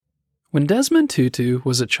When Desmond Tutu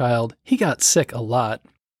was a child, he got sick a lot.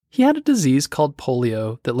 He had a disease called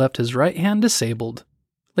polio that left his right hand disabled.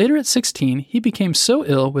 Later at 16, he became so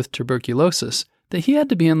ill with tuberculosis that he had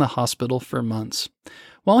to be in the hospital for months.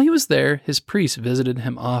 While he was there, his priest visited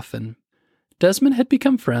him often. Desmond had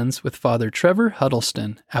become friends with Father Trevor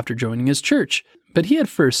Huddleston after joining his church, but he had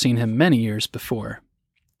first seen him many years before.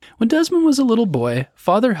 When Desmond was a little boy,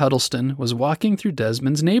 Father Huddleston was walking through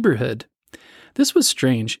Desmond's neighborhood. This was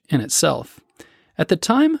strange in itself. At the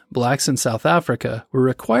time, blacks in South Africa were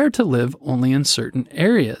required to live only in certain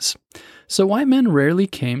areas, so white men rarely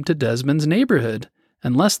came to Desmond's neighborhood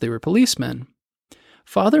unless they were policemen.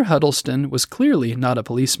 Father Huddleston was clearly not a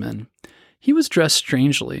policeman. He was dressed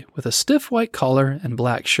strangely, with a stiff white collar and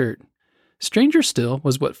black shirt. Stranger still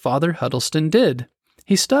was what Father Huddleston did.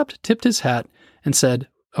 He stopped, tipped his hat, and said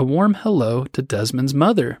a warm hello to Desmond's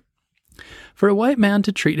mother. For a white man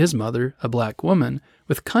to treat his mother, a black woman,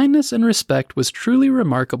 with kindness and respect was truly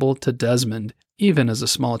remarkable to Desmond, even as a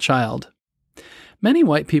small child. Many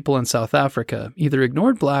white people in South Africa either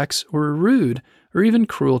ignored blacks or were rude or even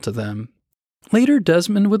cruel to them. Later,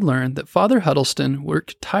 Desmond would learn that Father Huddleston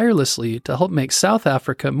worked tirelessly to help make South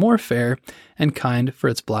Africa more fair and kind for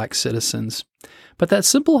its black citizens. But that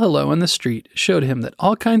simple hello in the street showed him that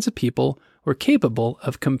all kinds of people were capable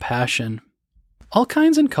of compassion. All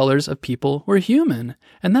kinds and colors of people were human,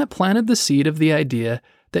 and that planted the seed of the idea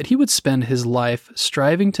that he would spend his life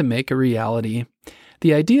striving to make a reality.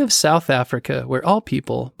 The idea of South Africa where all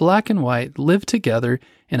people, black and white, lived together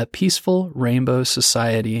in a peaceful rainbow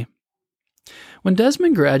society. When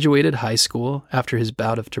Desmond graduated high school after his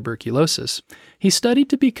bout of tuberculosis, he studied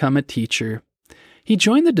to become a teacher. He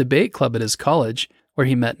joined the debate club at his college, where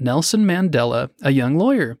he met Nelson Mandela, a young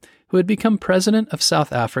lawyer who had become president of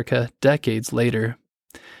South Africa decades later.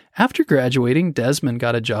 After graduating, Desmond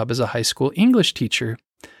got a job as a high school English teacher.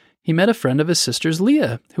 He met a friend of his sister's,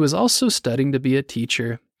 Leah, who was also studying to be a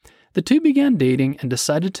teacher. The two began dating and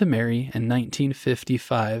decided to marry in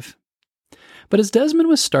 1955. But as Desmond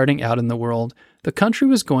was starting out in the world, the country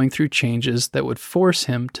was going through changes that would force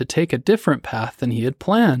him to take a different path than he had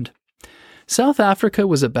planned. South Africa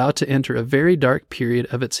was about to enter a very dark period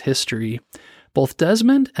of its history. Both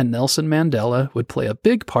Desmond and Nelson Mandela would play a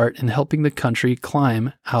big part in helping the country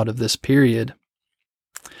climb out of this period.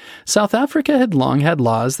 South Africa had long had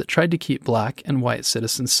laws that tried to keep black and white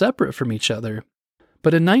citizens separate from each other.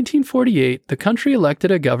 But in 1948, the country elected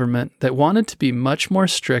a government that wanted to be much more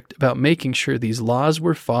strict about making sure these laws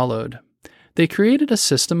were followed. They created a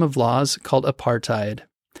system of laws called apartheid.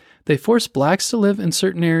 They forced blacks to live in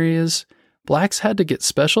certain areas. Blacks had to get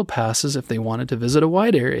special passes if they wanted to visit a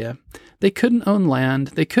white area. They couldn't own land.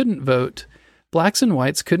 They couldn't vote. Blacks and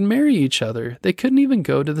whites couldn't marry each other. They couldn't even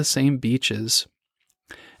go to the same beaches.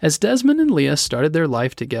 As Desmond and Leah started their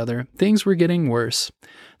life together, things were getting worse.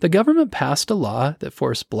 The government passed a law that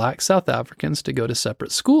forced black South Africans to go to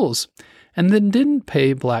separate schools, and then didn't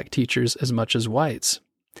pay black teachers as much as whites.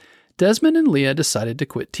 Desmond and Leah decided to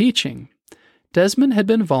quit teaching. Desmond had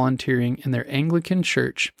been volunteering in their Anglican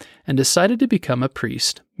church and decided to become a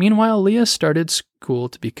priest. Meanwhile, Leah started school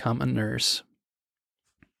to become a nurse.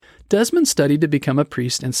 Desmond studied to become a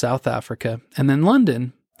priest in South Africa and then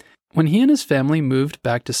London. When he and his family moved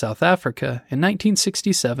back to South Africa in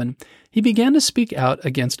 1967, he began to speak out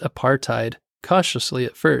against apartheid, cautiously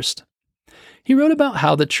at first. He wrote about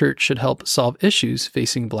how the church should help solve issues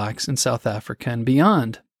facing blacks in South Africa and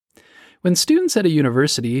beyond. When students at a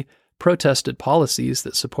university protested policies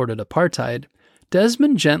that supported apartheid,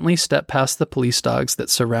 Desmond gently stepped past the police dogs that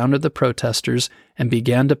surrounded the protesters and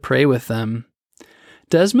began to pray with them.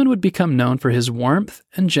 Desmond would become known for his warmth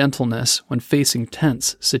and gentleness when facing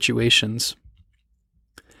tense situations.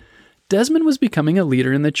 Desmond was becoming a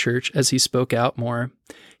leader in the church as he spoke out more.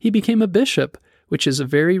 He became a bishop, which is a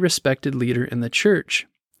very respected leader in the church.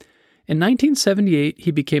 In 1978,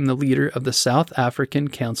 he became the leader of the South African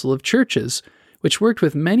Council of Churches, which worked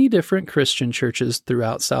with many different Christian churches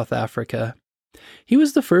throughout South Africa. He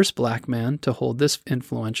was the first black man to hold this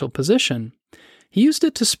influential position. He used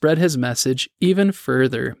it to spread his message even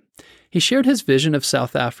further. He shared his vision of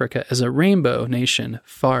South Africa as a rainbow nation,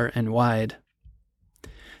 far and wide.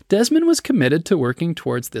 Desmond was committed to working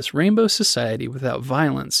towards this rainbow society without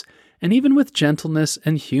violence, and even with gentleness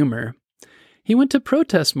and humor. He went to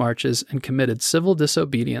protest marches and committed civil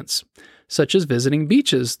disobedience, such as visiting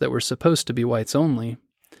beaches that were supposed to be whites only.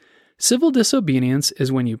 Civil disobedience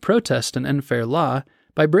is when you protest an unfair law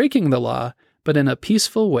by breaking the law, but in a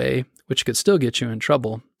peaceful way, which could still get you in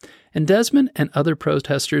trouble. And Desmond and other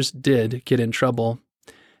protesters did get in trouble.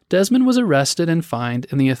 Desmond was arrested and fined,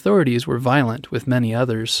 and the authorities were violent with many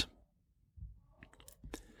others.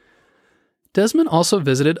 Desmond also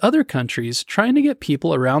visited other countries, trying to get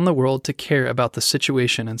people around the world to care about the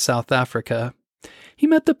situation in South Africa. He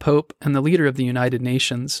met the Pope and the leader of the United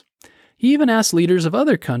Nations. He even asked leaders of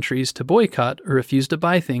other countries to boycott or refuse to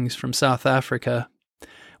buy things from South Africa.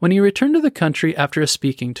 When he returned to the country after a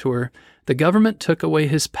speaking tour, the government took away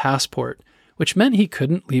his passport, which meant he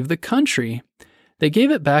couldn't leave the country. They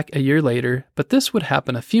gave it back a year later, but this would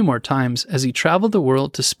happen a few more times as he traveled the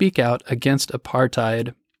world to speak out against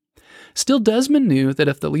apartheid. Still, Desmond knew that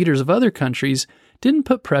if the leaders of other countries didn't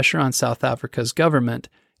put pressure on South Africa's government,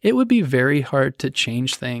 it would be very hard to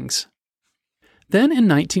change things. Then in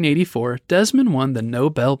 1984, Desmond won the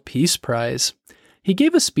Nobel Peace Prize. He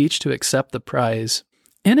gave a speech to accept the prize.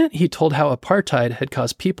 In it, he told how apartheid had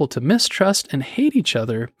caused people to mistrust and hate each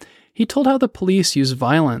other. He told how the police used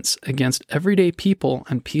violence against everyday people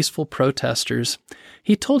and peaceful protesters.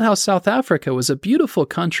 He told how South Africa was a beautiful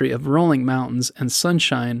country of rolling mountains and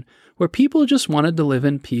sunshine, where people just wanted to live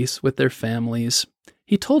in peace with their families.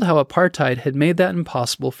 He told how apartheid had made that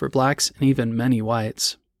impossible for blacks and even many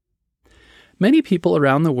whites. Many people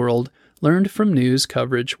around the world learned from news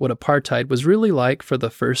coverage what apartheid was really like for the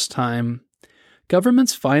first time.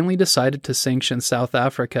 Governments finally decided to sanction South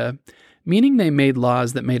Africa, meaning they made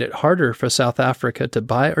laws that made it harder for South Africa to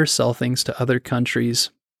buy or sell things to other countries.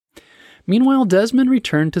 Meanwhile, Desmond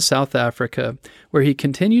returned to South Africa, where he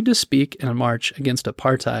continued to speak and march against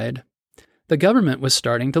apartheid. The government was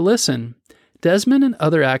starting to listen. Desmond and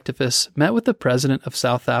other activists met with the president of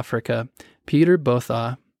South Africa, Peter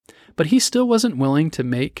Botha, but he still wasn't willing to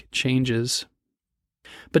make changes.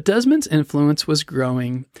 But Desmond's influence was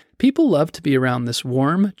growing. People loved to be around this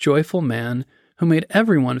warm, joyful man who made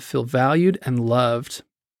everyone feel valued and loved.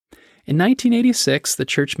 In 1986, the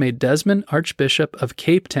church made Desmond Archbishop of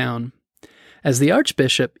Cape Town. As the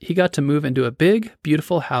Archbishop, he got to move into a big,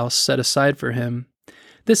 beautiful house set aside for him.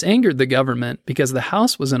 This angered the government because the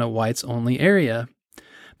house was in a whites-only area.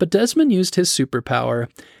 But Desmond used his superpower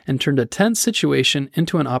and turned a tense situation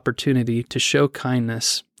into an opportunity to show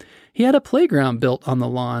kindness. He had a playground built on the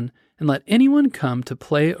lawn and let anyone come to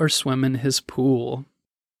play or swim in his pool.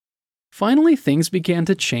 Finally, things began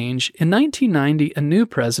to change. In 1990, a new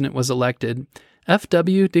president was elected.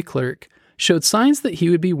 F.W. de Klerk showed signs that he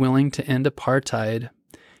would be willing to end apartheid.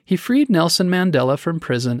 He freed Nelson Mandela from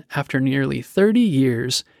prison after nearly 30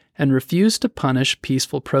 years and refused to punish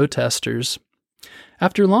peaceful protesters.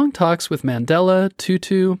 After long talks with Mandela,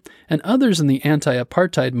 Tutu, and others in the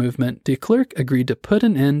anti-apartheid movement, de Klerk agreed to put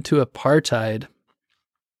an end to apartheid.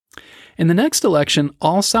 In the next election,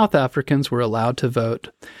 all South Africans were allowed to vote.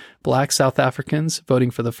 Black South Africans, voting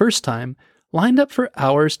for the first time, lined up for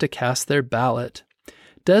hours to cast their ballot.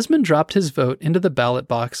 Desmond dropped his vote into the ballot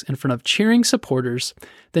box in front of cheering supporters,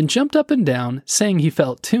 then jumped up and down, saying he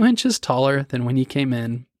felt 2 inches taller than when he came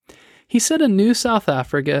in. He said a new South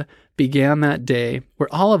Africa began that day,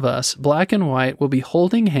 where all of us, black and white, will be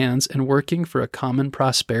holding hands and working for a common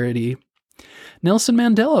prosperity. Nelson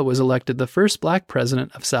Mandela was elected the first black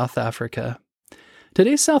president of South Africa.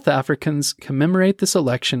 Today, South Africans commemorate this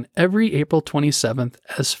election every April 27th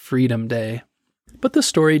as Freedom Day. But the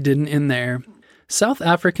story didn't end there. South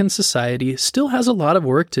African society still has a lot of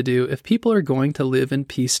work to do if people are going to live in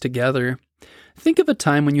peace together. Think of a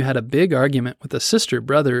time when you had a big argument with a sister,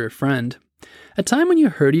 brother, or friend. A time when you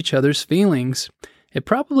hurt each other's feelings. It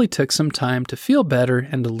probably took some time to feel better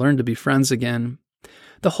and to learn to be friends again.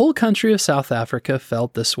 The whole country of South Africa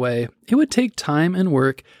felt this way. It would take time and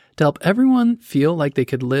work to help everyone feel like they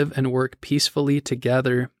could live and work peacefully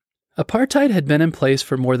together. Apartheid had been in place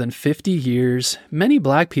for more than 50 years. Many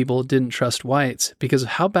black people didn't trust whites because of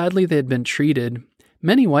how badly they had been treated.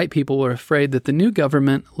 Many white people were afraid that the new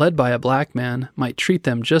government, led by a black man, might treat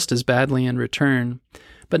them just as badly in return.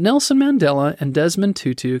 But Nelson Mandela and Desmond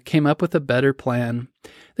Tutu came up with a better plan.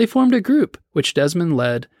 They formed a group, which Desmond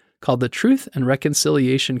led, called the Truth and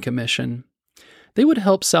Reconciliation Commission. They would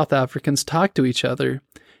help South Africans talk to each other.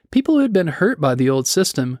 People who had been hurt by the old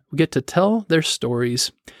system would get to tell their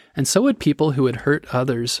stories, and so would people who had hurt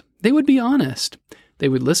others. They would be honest. They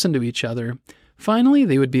would listen to each other. Finally,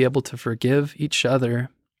 they would be able to forgive each other.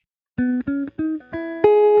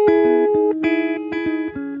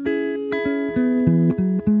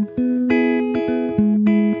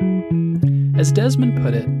 As Desmond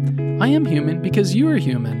put it, I am human because you are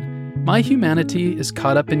human. My humanity is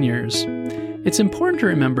caught up in yours. It's important to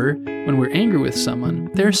remember when we're angry with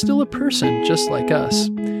someone, they're still a person just like us.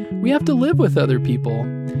 We have to live with other people.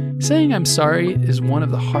 Saying I'm sorry is one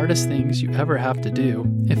of the hardest things you ever have to do,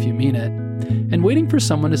 if you mean it. And waiting for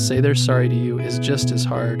someone to say they're sorry to you is just as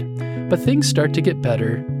hard. But things start to get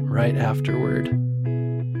better right afterward.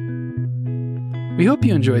 We hope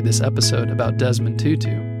you enjoyed this episode about Desmond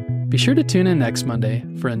Tutu. Be sure to tune in next Monday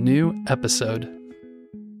for a new episode.